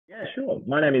Yeah, sure.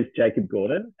 My name is Jacob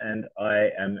Gordon, and I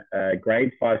am a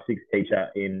grade 5/6 teacher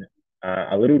in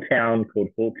a little town called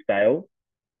Hawkesdale.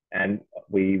 And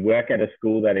we work at a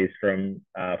school that is from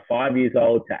 5 years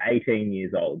old to 18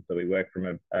 years old. So we work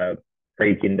from a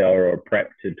pre-kinder or a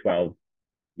prep to 12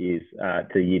 years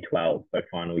to year 12, so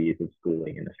final years of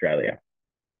schooling in Australia.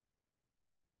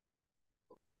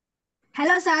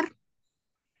 Hello, sir.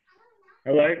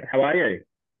 Hello, how are you?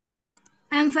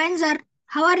 I'm fine, sir.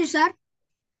 How are you, sir?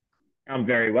 I'm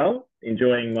very well,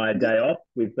 enjoying my day off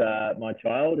with my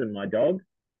child and my dog.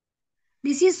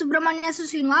 This is Subramanya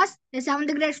Srinivas, a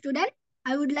 7th grade student.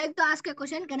 I would like to ask a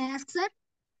question. Can I ask, sir?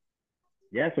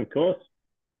 Yes, of course.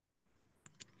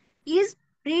 Is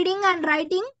reading and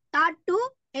writing taught to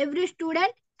every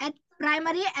student at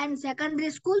primary and secondary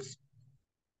schools?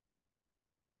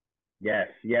 Yes.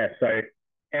 So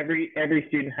every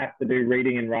student has to do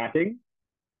reading and writing,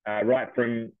 right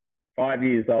from 5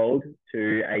 years old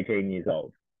to 18 years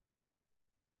old.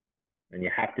 And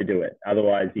you have to do it.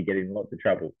 Otherwise, you get in lots of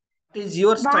trouble. What is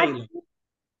your style?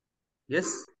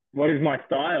 Yes. What is my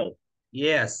style?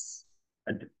 Yes.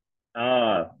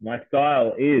 My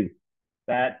style is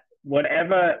that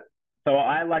so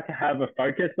I like to have a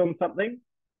focus on something.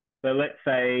 So let's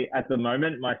say at the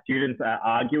moment, my students are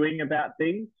arguing about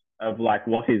things of like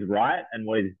what is right and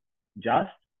what is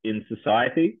just in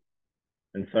society.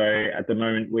 And so at the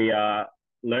moment, we are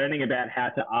learning about how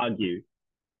to argue.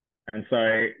 And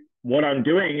so what I'm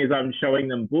doing is I'm showing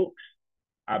them books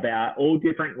about all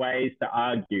different ways to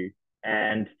argue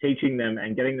and teaching them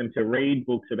and getting them to read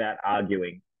books about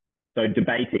arguing. So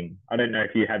debating. I don't know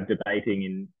if you have debating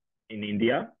in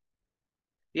India.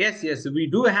 Yes. We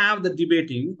do have the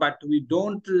debating, but we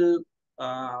don't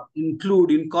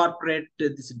incorporate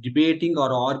this debating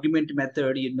or argument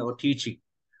method in our teaching.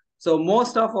 So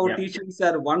most of our teachings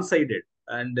are one-sided,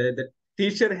 and the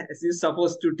teacher is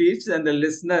supposed to teach, and the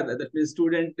listener, the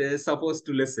student, is supposed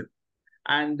to listen.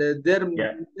 And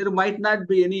there might not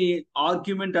be any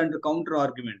argument and counter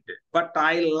argument, but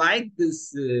I like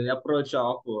this approach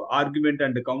of argument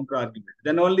and counter argument.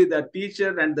 Then only the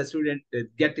teacher and the student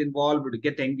get involved,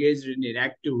 get engaged in an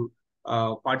active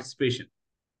participation.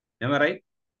 Am I right?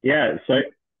 Yeah. So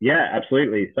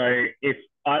absolutely. So if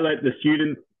I let the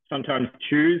students sometimes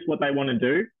choose what they want to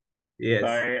do,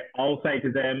 so I'll say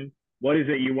to them, what is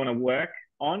it you want to work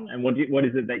on, and what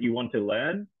is it that you want to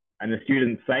learn? And the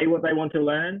students say what they want to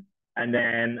learn. And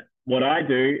then what I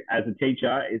do as a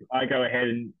teacher is I go ahead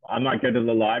and I might go to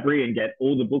the library and get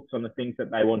all the books on the things that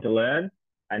they want to learn.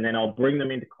 And then I'll bring them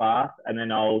into class and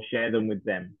then I'll share them with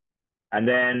them. And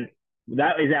then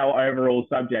that is our overall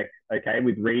subject, okay,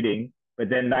 with reading. But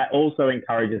then that also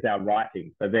encourages our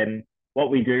writing. So then what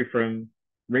we do from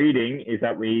reading is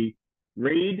that we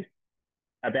read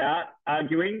about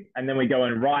arguing, and then we go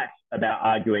and write about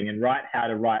arguing and write how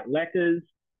to write letters,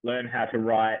 learn how to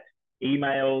write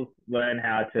emails, learn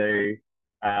how to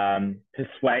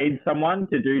persuade someone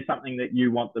to do something that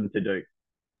you want them to do.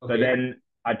 Okay. So then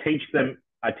I teach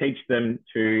them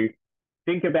to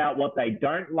think about what they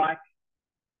don't like,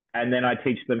 and then I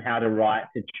teach them how to write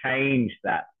to change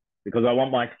that, because I want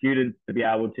my students to be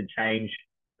able to change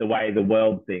the way the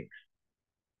world thinks.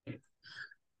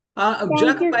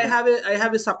 Jacob, I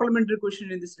have a supplementary question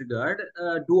in this regard.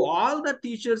 Do all the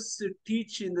teachers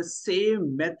teach in the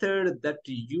same method that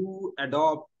you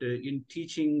adopt in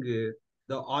teaching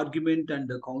the argument and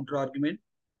the counter argument?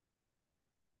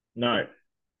 No.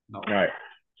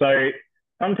 So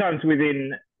sometimes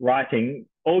within writing,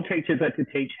 all teachers are to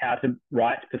teach how to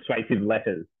write persuasive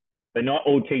letters, but not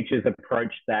all teachers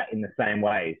approach that in the same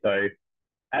way. So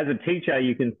as a teacher,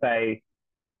 you can say,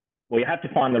 well, you have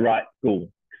to find the right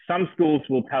school. Some schools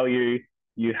will tell you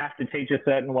you have to teach a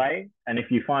certain way. And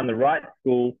if you find the right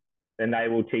school, then they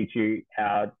will teach you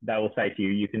they will say to you,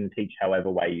 you can teach however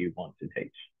way you want to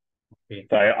teach. Okay.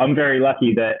 So I'm very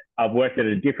lucky that I've worked at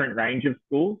a different range of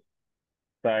schools.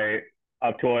 So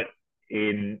I've taught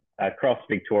across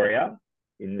Victoria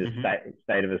in the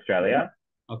state of Australia,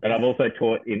 but I've also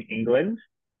taught in England,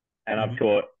 and I've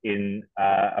taught in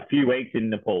a few weeks in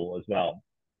Nepal as well.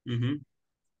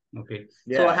 Okay.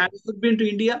 Yeah. So have you been to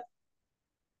India?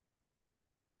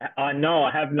 No, I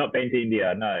have not been to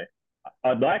India. No,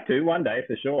 I'd like to one day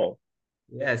for sure.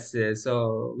 Yes.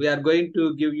 So we are going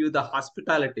to give you the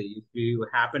hospitality if you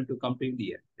happen to come to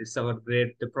India. It's our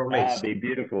great privilege. That'd be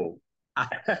beautiful.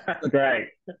 Great.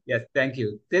 Yes. Thank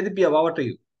you. Z.P.H, over to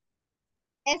you.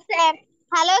 Yes, sir.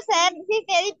 Hello, sir. This is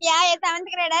Z.P.H, a 7th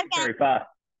grader. Very fast.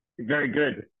 Very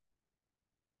good.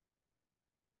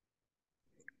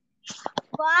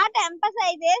 What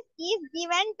emphasis is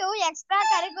given to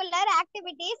extracurricular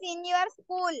activities in your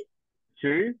school?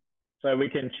 So we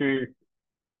can choose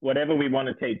whatever we want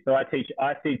to teach. So I teach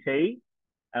ICT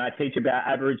and I teach about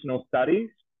Aboriginal studies,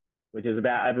 which is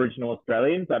about Aboriginal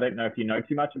Australians. I don't know if you know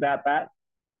too much about that.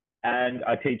 And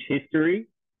I teach history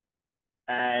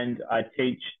and I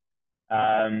teach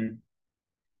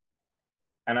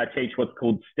what's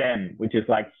called STEM, which is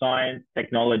like science,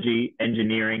 technology,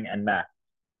 engineering, and math.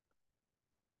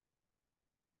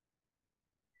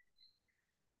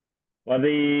 Well,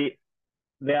 the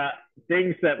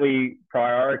things that we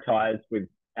prioritize with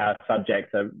our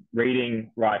subjects are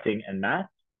reading, writing, and math,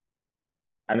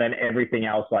 and then everything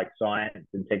else like science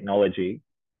and technology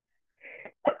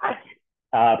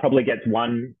probably gets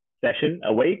one session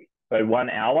a week, so 1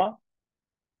 hour,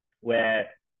 where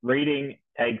reading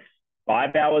takes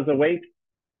 5 hours a week,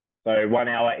 so 1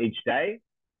 hour each day,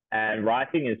 and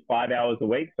writing is 5 hours a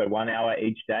week, so 1 hour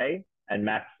each day, and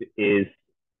maths is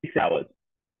 6 hours.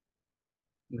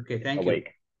 Okay, thank a you. week.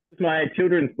 It's my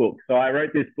children's book. So I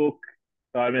wrote this book.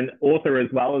 So I'm an author as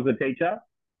well as a teacher.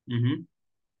 Mm-hmm.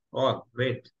 Oh,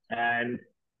 great. And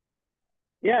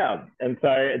yeah, and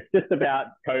so it's just about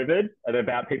COVID and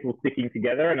about people sticking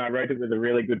together. And I wrote it with a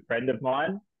really good friend of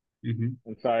mine. Mm-hmm.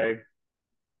 And so,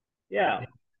 yeah,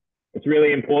 it's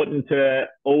really important to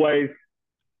always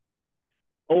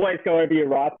go over your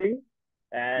writing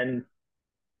and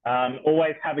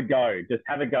always have a go. Just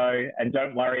have a go and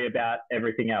don't worry about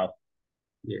everything else.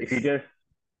 Yes. If you just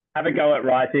have a go at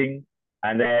writing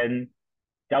and then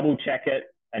double check it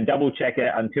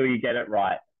until you get it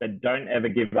right. But don't ever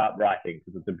give up writing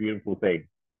because it's a beautiful thing.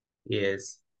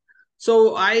 Yes.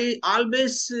 So I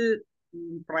always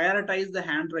prioritize the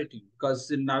handwriting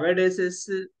because nowadays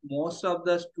most of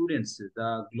the students,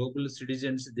 the global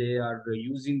citizens, they are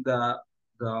using the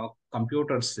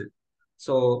computers.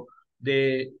 So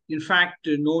they, in fact,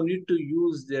 no need to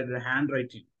use their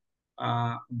handwriting.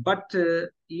 But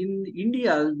in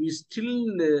India, we still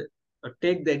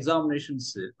take the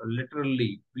examinations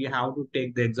literally. We have to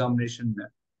take the examination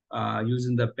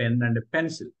using the pen and a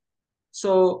pencil.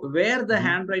 So where the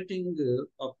handwriting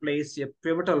plays a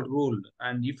pivotal role,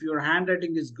 and if your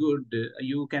handwriting is good,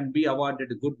 you can be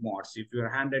awarded good marks. If your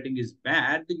handwriting is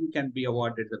bad, you can be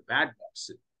awarded the bad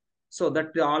marks. So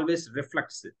that always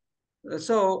reflects it.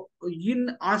 So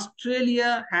in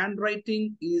Australia,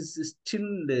 handwriting is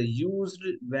still used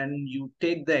when you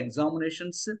take the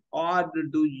examinations, or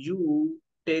do you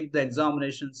take the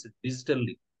examinations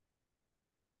digitally?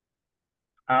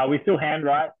 We still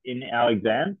handwrite in our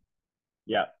exams.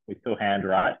 Yeah, we still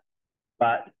handwrite,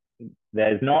 but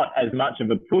there's not as much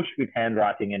of a push with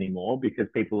handwriting anymore because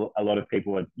a lot of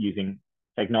people are using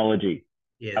technology.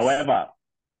 Yes. However,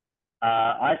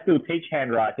 I still teach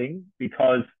handwriting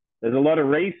because there's a lot of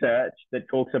research that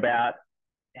talks about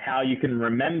how you can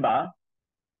remember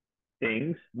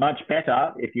things much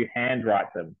better if you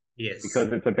handwrite them. Yes.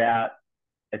 Because it's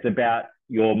about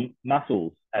your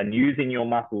muscles and using your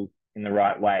muscles in the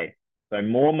right way. So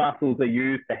more muscles are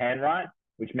used to handwrite,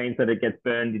 which means that it gets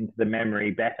burned into the memory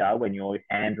better when you're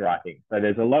handwriting. So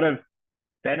there's a lot of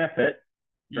benefit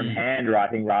from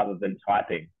handwriting rather than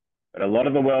typing. But a lot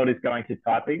of the world is going to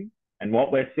typing. And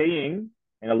what we're seeing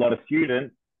in a lot of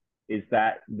students is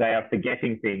that they are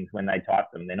forgetting things when they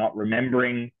type them. They're not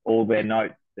remembering all their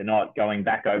notes. They're not going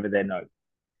back over their notes.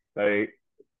 So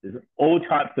there's all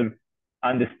types of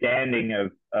understanding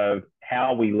of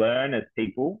how we learn as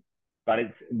people, but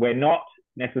we're not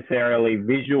necessarily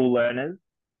visual learners,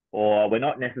 or we're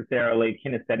not necessarily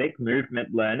kinesthetic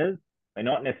movement learners.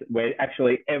 We're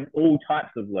actually all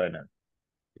types of learners.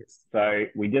 Yes. So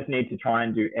we just need to try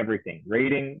and do everything: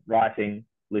 reading, writing,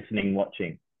 listening,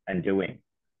 watching, and doing.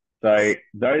 So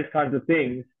those kinds of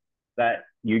things that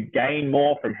you gain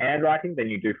more from handwriting than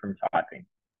you do from typing.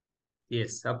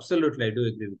 Yes, absolutely. I do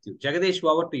agree with you. Jagadish,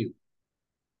 over to you.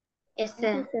 Yes,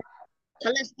 sir.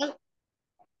 Hello, sir.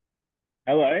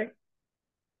 Hello.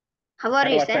 How are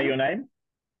you, How do I sir? say your name?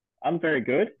 I'm very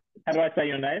good. How do I say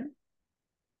your name?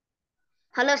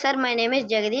 Hello, sir. My name is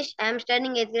Jagadish. I am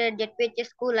studying 8th grade at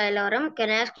Z.P.H.S Ilavaram. Can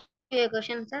I ask you a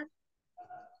question, sir?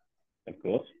 Of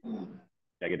course.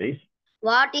 Jagadish.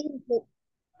 What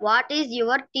is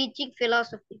your teaching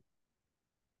philosophy?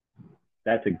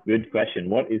 That's a good question.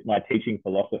 What is my teaching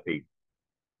philosophy?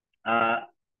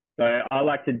 So I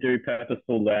like to do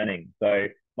purposeful learning. So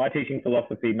my teaching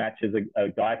philosophy matches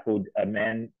a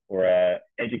man or an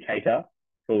educator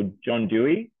called John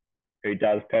Dewey, who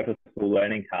does purposeful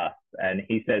learning tasks. And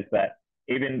he says that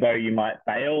even though you might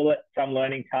fail at some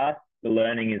learning tasks, the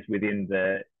learning is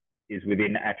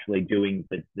within actually doing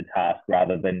the task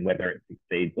rather than whether it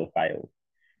succeeds or fails.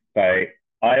 So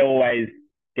I always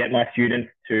get my students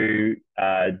to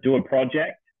do a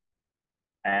project,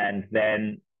 and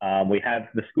then We have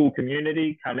the school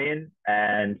community come in,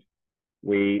 and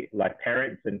we like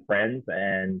parents and friends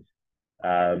and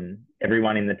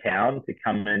everyone in the town to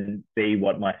come and see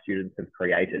what my students have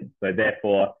created. So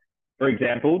therefore, for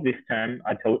example, this term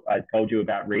I told you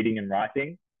about reading and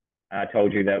writing. I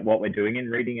told you that what we're doing in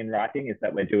reading and writing is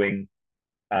that we're doing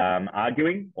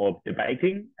arguing or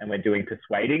debating, and we're doing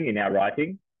persuading in our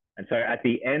writing. And so at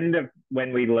the end of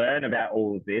when we learn about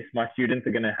all of this, my students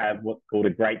are going to have what's called a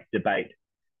great debate,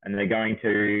 and they're going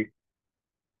to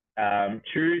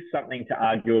choose something to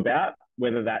argue about,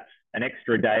 whether that's an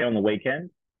extra day on the weekend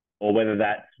or whether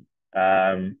that's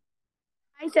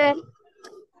Hi, sir.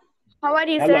 How are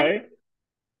you, hello.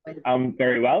 sir? I'm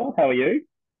very well. How are you?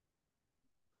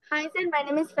 Hi, sir. My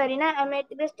name is Farina. I'm a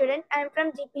grade student. I'm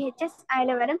from Z.P.H.S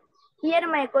Ilavaram. Here,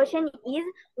 my question is,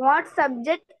 what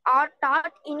subject are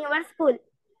taught in your school?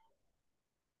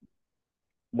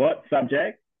 What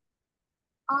subject?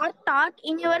 Are taught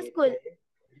in your school?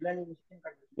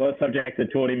 What subjects are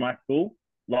taught in my school?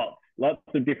 Lots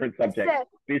of different subjects. Yes,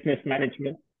 business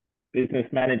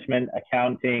management,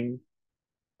 accounting,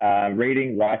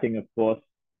 reading, writing, of course,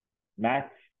 maths,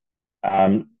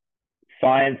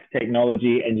 science,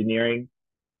 technology, engineering,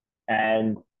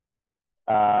 and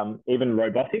even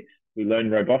robotics. We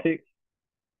learn robotics,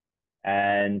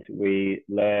 and we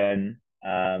learn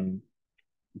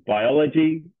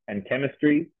biology and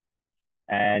chemistry,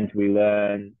 and we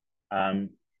learn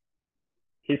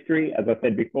history, as I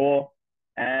said before,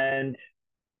 and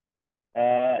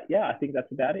yeah, I think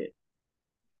that's about it.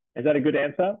 Is that a good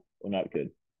answer or not good?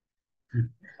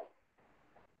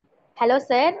 Hello,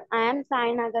 sir. I am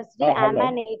Sai Nagasri. Oh, I am hello.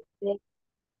 an 8th grade.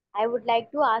 I would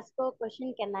like to ask a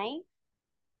question. Can I?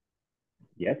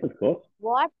 Yes, of course.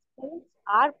 What schools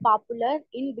are popular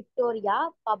in Victoria,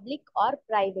 public or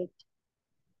private?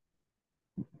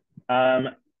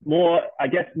 I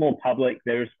guess more public.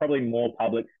 There's probably more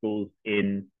public schools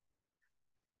in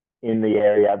the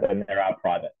area than there are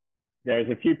private. There's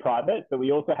a few private, but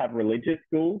we also have religious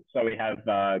schools. So we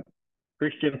have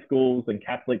Christian schools and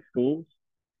Catholic schools,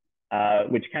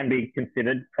 which can be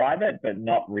considered private, but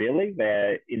not really.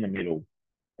 They're in the middle.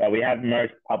 So we have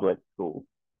most public schools.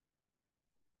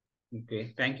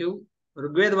 Okay, thank you.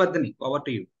 Rugvedavardhini, over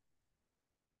to you.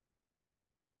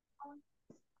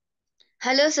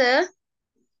 Hello, sir.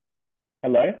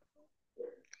 Hello.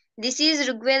 This is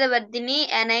Rugvedavardhini,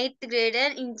 a 9th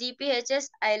grader in Z.P.H.S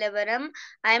Ilavaram.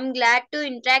 I am glad to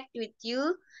interact with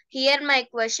you. Here my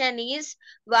question is,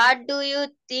 what do you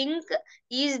think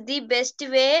is the best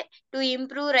way to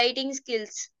improve writing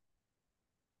skills?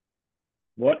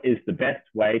 What is the best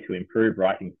way to improve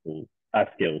writing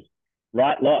skills?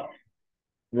 Write lots.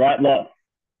 Write lots.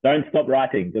 Don't stop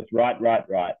writing. Just write.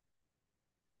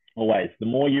 Always. The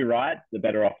more you write, the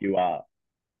better off you are.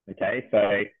 Okay,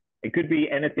 so it could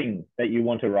be anything that you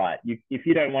want to write. If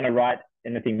you don't want to write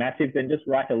anything massive, then just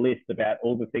write a list about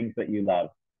all the things that you love.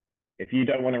 If you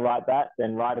don't want to write that,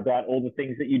 then write about all the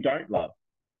things that you don't love.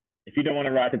 If you don't want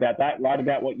to write about that, write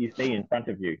about what you see in front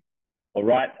of you. Or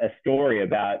write a story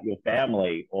about your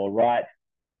family, or write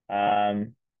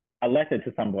a letter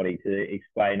to somebody to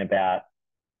explain about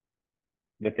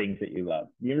the things that you love.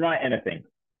 You can write anything,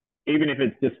 even if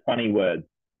it's just funny words.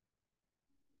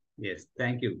 Yes,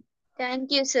 thank you.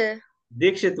 Thank you, sir.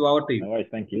 Dikshit, over to you. No worries,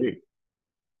 thank you.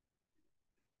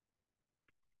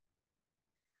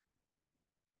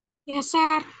 Yes,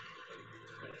 sir.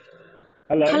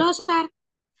 Hello. Hello, sir.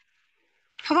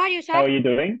 How are you, sir? How are you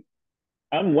doing?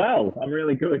 I'm well. I'm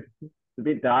really good. It's a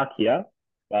bit dark here,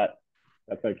 but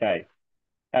that's okay.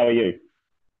 How are you?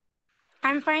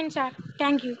 I'm fine, sir.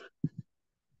 Thank you.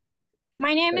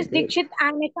 My name Very is good. Dikshit.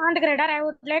 I'm a 7th grader. I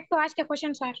would like to ask a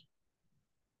question, sir.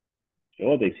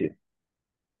 Sure, Dixie.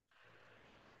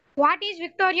 What is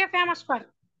Victoria famous for?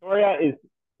 Victoria is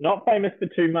not famous for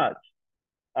too much.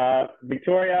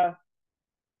 Victoria,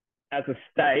 as a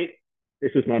state,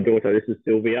 this is my daughter. This is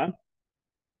Sylvia.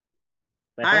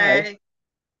 Say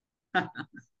Hi.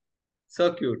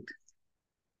 So cute.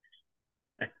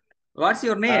 What's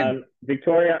your name?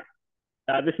 Victoria,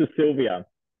 this is Sylvia.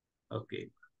 Okay.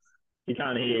 She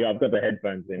can't hear you. I've got the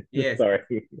headphones in. Yes. Sorry.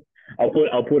 I'll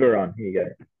put her on. Here you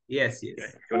go. Yes. Okay.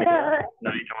 You want to hear?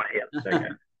 No, you don't want to hear. Okay.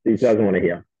 She doesn't want to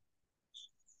hear.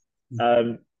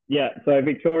 Yeah, so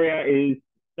Victoria is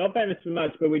not famous for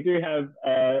much, but we do have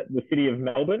the city of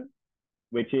Melbourne,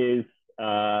 which is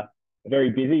a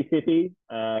very busy city.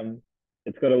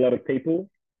 It's got a lot of people,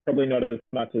 probably not as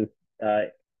much as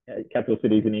capital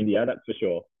cities in India, that's for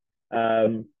sure.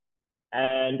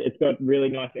 And it's got really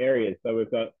nice areas. So we've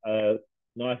got a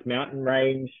nice mountain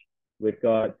range, we've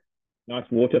got nice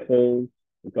waterfalls,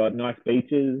 we've got nice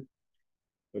beaches,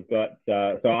 We've got,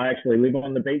 so I actually live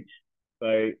on the beach,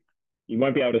 so you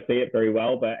won't be able to see it very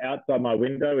well, but outside my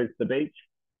window is the beach.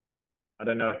 I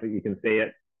don't know if you can see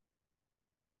it,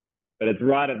 but it's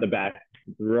right at the back,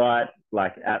 it's right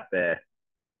like out there.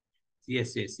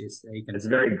 Yes. I can It's see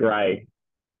very it. grey.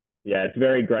 Yeah, it's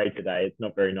very grey today. It's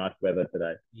not very nice weather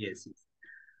today. Yes.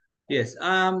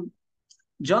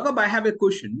 Jacob, I have a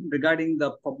question regarding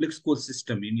the public school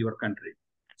system in your country.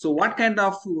 So what kind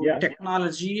of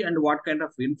technology and what kind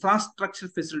of infrastructure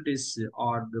facilities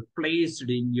are placed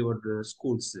in your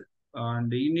schools?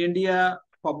 And in India,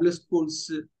 public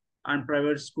schools and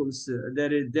private schools,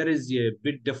 there is a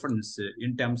big difference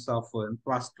in terms of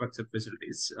infrastructure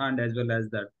facilities and as well as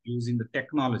that using the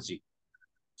technology.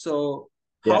 So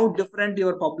how different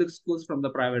your public schools from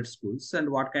the private schools, and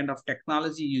what kind of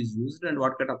technology is used, and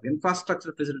what kind of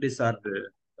infrastructure facilities are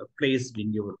placed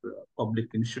in your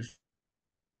public institution?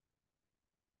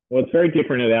 Well, it's very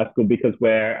different at our school because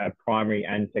we're a primary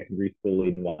and secondary school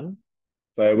in one.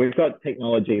 So we've got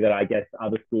technology that I guess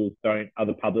other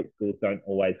public schools don't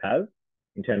always have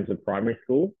in terms of primary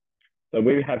school. So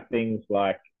we have things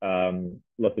like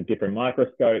lots of different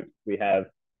microscopes.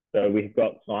 We've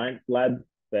got science labs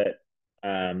that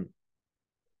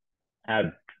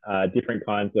have different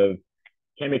kinds of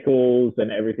chemicals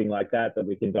and everything like that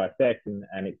we can dissect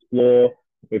and explore.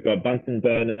 We've got Bunsen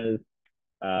burners.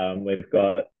 We've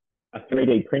got a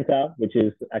 3D printer, which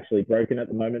is actually broken at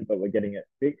the moment, but we're getting it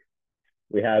fixed.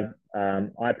 We have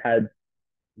iPads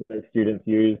that students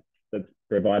use that's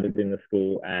provided in the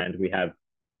school, and we have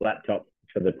laptops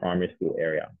for the primary school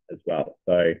area as well.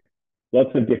 So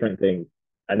lots of different things.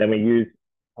 And then we use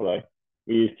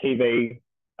TV.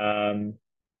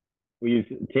 We use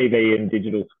TV and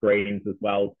digital screens as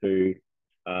well to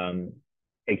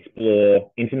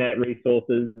explore internet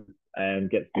resources and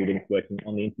get students working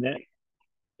on the internet.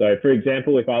 So, for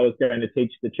example, if I was going to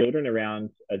teach the children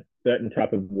around a certain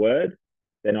type of word,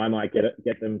 then I might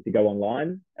get them to go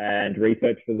online and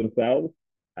research for themselves,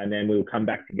 and then we'll come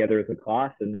back together as a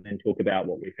class and talk about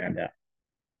what we found out.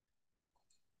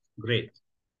 Great.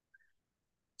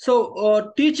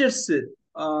 So, teachers,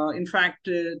 in fact,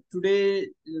 today,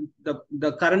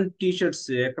 the current teachers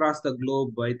across the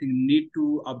globe, I think, need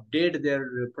to update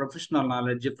their professional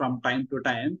knowledge from time to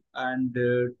time and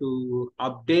to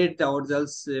update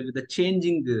ourselves with the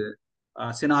changing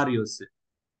scenarios.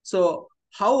 So,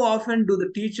 how often do the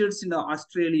teachers in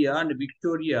Australia and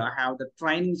Victoria have the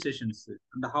training sessions,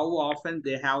 and how often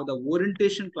they have the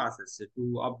orientation classes to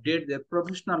update their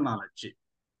professional knowledge?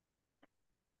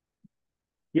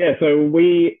 Yeah, so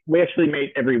we actually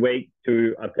meet every week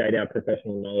to update our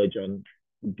professional knowledge on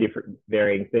different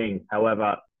varying things.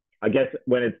 However, I guess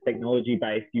when it's technology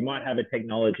based, you might have a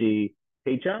technology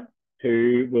teacher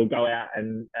who will go out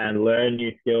and learn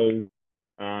new skills,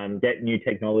 get new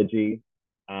technology,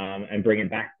 and bring it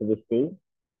back to the school.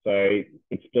 So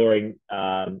exploring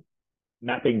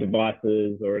mapping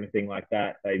devices or anything like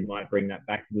that, they might bring that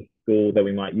back to the school, that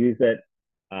we might use it.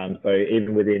 So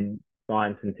even within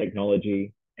science and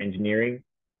technology, engineering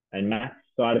and maths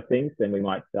side of things, then we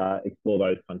might explore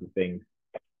those kinds of things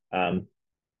and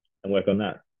work on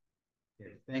that.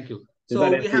 Okay, thank you. Does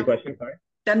that answer your question? Sorry?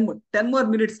 10 more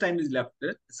minutes time is left.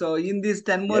 So in these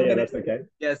 10 more minutes, that's okay.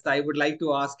 Yes, I would like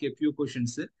to ask a few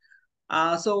questions.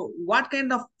 So what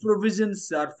kind of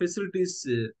provisions or facilities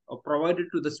are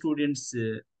provided to the students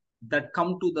that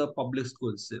come to the public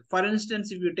schools? For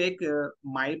instance, if you take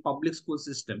my public school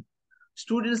system,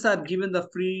 students are given the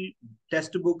free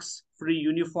textbooks, free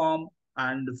uniform,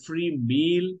 and free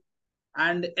meal,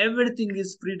 and everything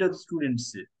is free to the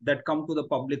students that come to the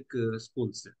public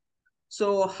schools.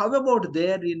 So how about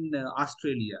there in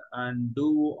Australia? And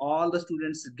do all the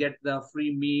students get the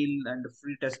free meal and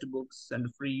free textbooks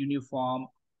and free uniform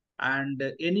and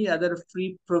any other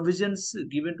free provisions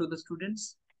given to the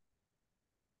students?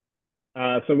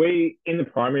 So we, in the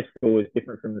primary school, is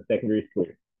different from the secondary school.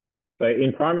 So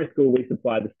in primary school, we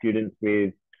supply the students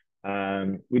with,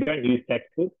 we don't use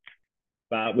textbooks,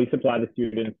 but we supply the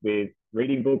students with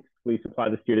reading books. We supply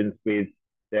the students with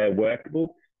their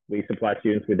workbooks. We supply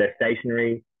students with their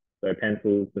stationery, so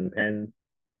pencils and pens.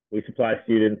 We supply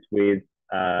students with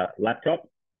laptops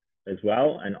as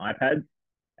well and iPads,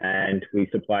 and we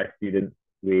supply students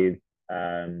with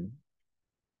any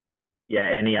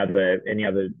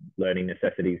other learning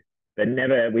necessities. But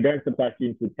we don't supply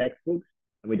students with textbooks,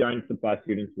 and we don't supply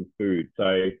students with food.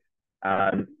 So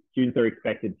students are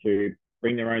expected to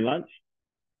bring their own lunch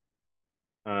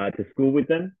to school with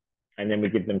them, and then we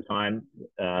give them time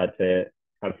to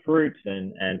have fruit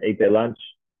and eat their lunch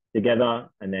together,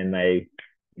 and then they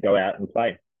go out and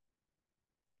play.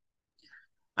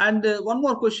 And one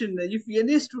more question: if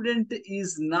any student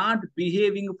is not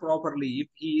behaving properly, if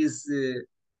he is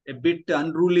a bit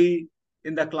unruly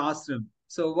in the classroom,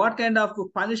 so what kind of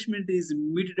punishment is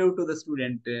meted out to the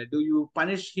student? Do you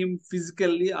punish him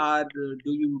physically, or do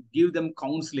you give them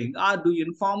counseling, or do you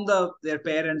inform their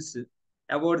parents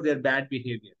about their bad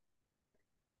behavior?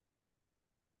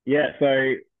 Yeah,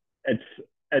 so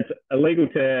it's illegal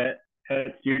to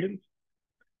hurt students.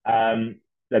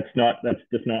 That's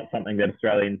just not something that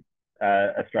Australian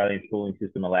schooling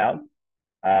system allows.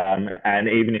 And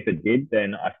even if it did,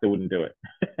 then I still wouldn't do it.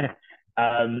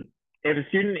 If a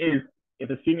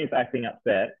student is acting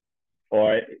upset,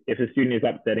 or if a student is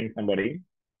upsetting somebody,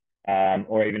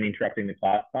 or even interrupting the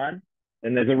class time,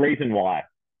 then there's a reason why.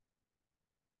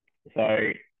 So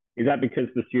is that because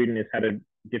the student has had a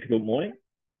difficult morning?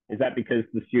 Is that because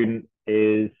the student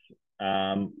is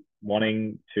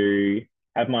wanting to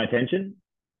have my attention?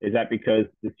 Is that because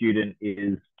the student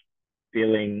is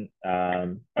feeling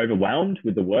overwhelmed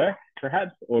with the work,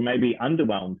 perhaps, or maybe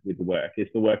underwhelmed with the work? Is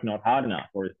the work not hard enough,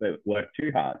 or is the work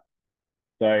too hard?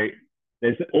 So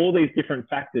there's all these different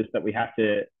factors that we have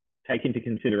to take into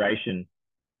consideration.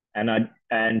 And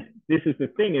this is the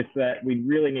thing, is that we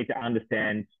really need to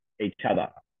understand each other,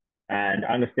 and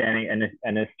understanding,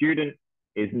 and a student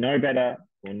is no better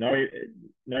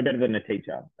than a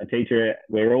teacher. A teacher,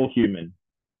 we're all human,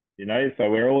 so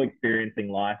we're all experiencing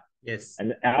life. Yes.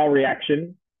 And our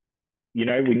reaction, we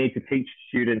need to teach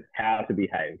students how to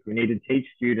behave. We need to teach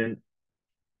students,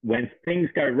 when things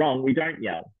go wrong, we don't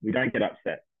yell, we don't get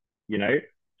upset.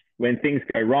 When things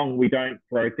go wrong, we don't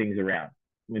throw things around.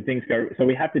 So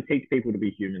we have to teach people to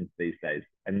be humans these days,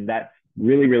 and that's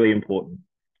really, really important.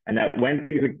 And that when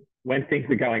things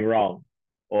are going wrong,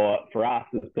 or for us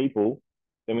as people,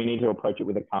 then we need to approach it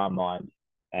with a calm mind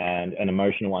and an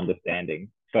emotional understanding.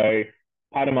 So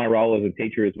part of my role as a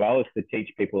teacher as well is to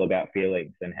teach people about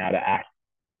feelings and how to act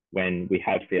when we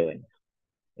have feelings.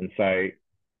 And so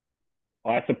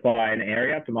I supply an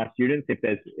area for my students. If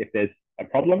there's a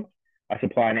problem, I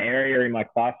supply an area in my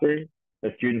classroom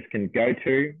that students can go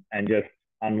to and just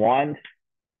unwind.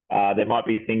 There might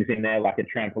be things in there like a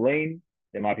trampoline.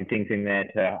 There might be things in there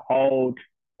to hold,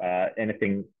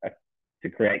 anything to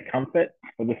create comfort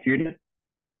for the student.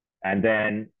 And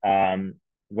then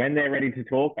when they're ready to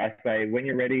talk, I say, when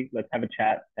you're ready, let's have a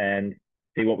chat and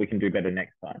see what we can do better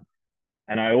next time.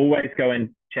 And I always go and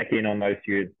check in on those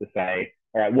students to say,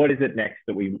 all right, what is it next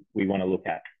that we want to look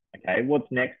at? Okay, what's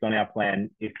next on our plan?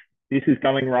 If this is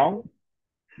going wrong,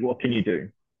 what can you do?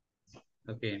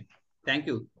 Okay, thank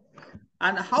you.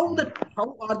 And how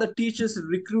are the teachers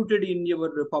recruited in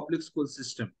your public school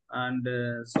system? And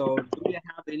so do you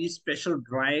have any special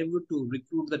drive to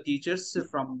recruit the teachers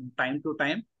from time to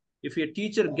time? If a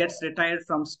teacher gets retired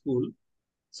from school,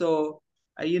 so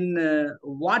in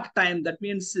what time, that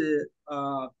means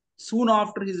soon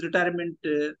after his retirement,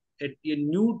 a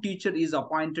new teacher is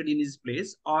appointed in his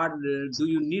place, or do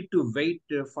you need to wait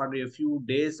for a few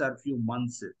days or few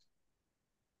months?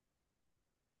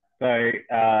 So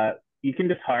you can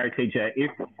just hire a teacher.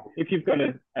 If you've got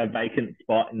a vacant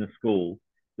spot in the school,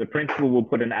 the principal will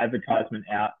put an advertisement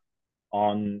out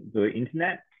on the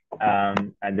internet,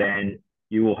 and then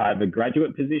you will have a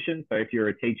graduate position. So if you're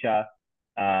a teacher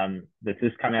that's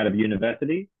just come out of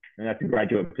university, then that's a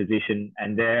graduate position,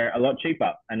 and they're a lot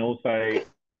cheaper and also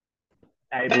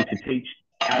able to teach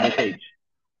how to teach.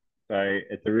 So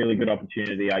it's a really good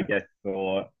opportunity, I guess,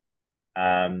 for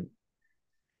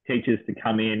teachers to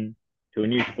come in to a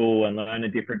new school and learn a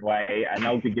different way, and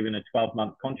they'll be given a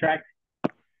 12-month contract,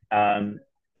 and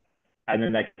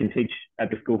then they can teach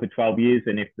at the school for 12 years.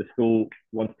 And if the school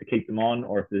wants to keep them on,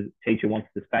 or if the teacher wants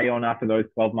to stay on after those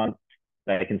 12 months,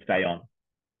 they can stay on.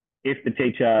 If the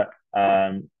teacher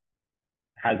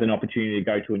has an opportunity to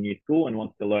go to a new school and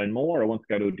wants to learn more, or wants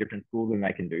to go to a different school, then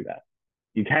they can do that.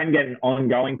 You can get an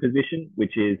ongoing position,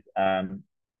 which is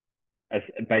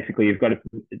basically you've got a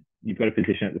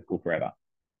position at the school forever.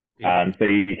 So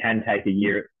you can take a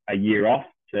year off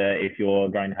if you're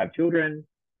going to have children,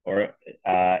 or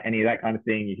any of that kind of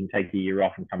thing. You can take a year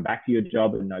off and come back to your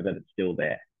job and know that it's still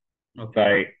there.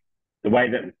 Okay. So the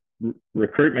way that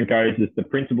recruitment goes is the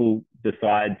principal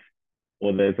decides,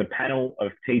 or there's a panel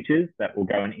of teachers that will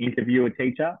go and interview a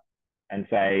teacher and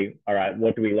say, all right,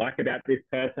 what do we like about this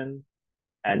person?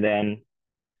 And then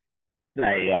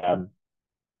they,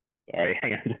 sorry,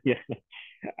 hang on. Yeah.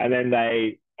 And then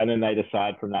they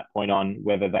decide from that point on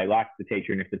whether they like the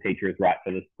teacher and if the teacher is right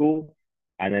for the school.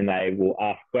 And then they will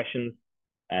ask questions,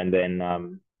 and then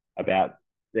about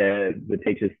the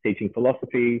teacher's teaching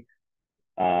philosophy,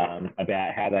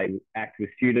 about how they act with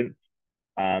students.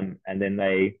 And then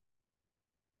they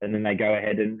and then they go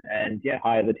ahead and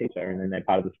hire the teacher, and then they're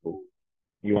part of the school.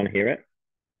 You want to hear it?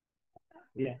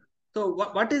 Yeah. So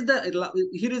what is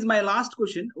here is my last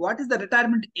question. What is the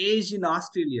retirement age in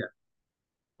Australia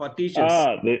for teachers?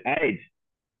 The age.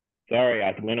 Sorry,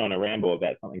 I went on a ramble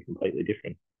about something completely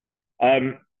different.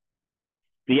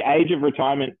 The age of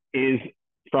retirement is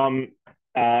from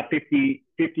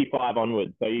 55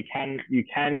 onwards. So you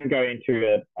can go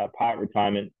into a part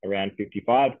retirement around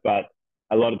 55, but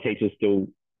a lot of teachers still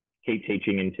keep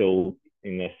teaching until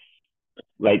in the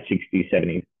late 60s,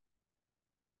 70s.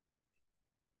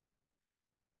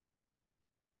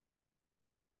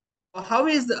 How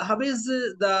is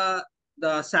the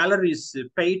salaries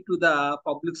paid to the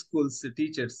public schools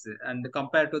teachers and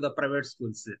compared to the private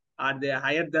schools? Are they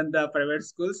higher than the private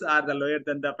schools, or are they lower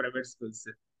than the private schools?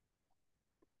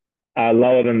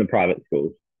 Lower than the private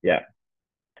schools. Yeah,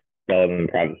 lower than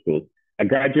the private schools. A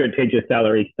graduate teacher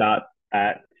salary starts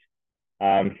at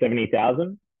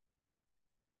 70,000,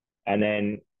 and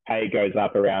then pay goes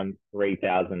up around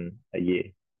 3,000 a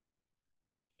year,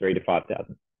 3,000 to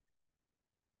 5,000.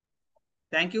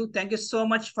 Thank you so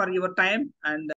much for your time and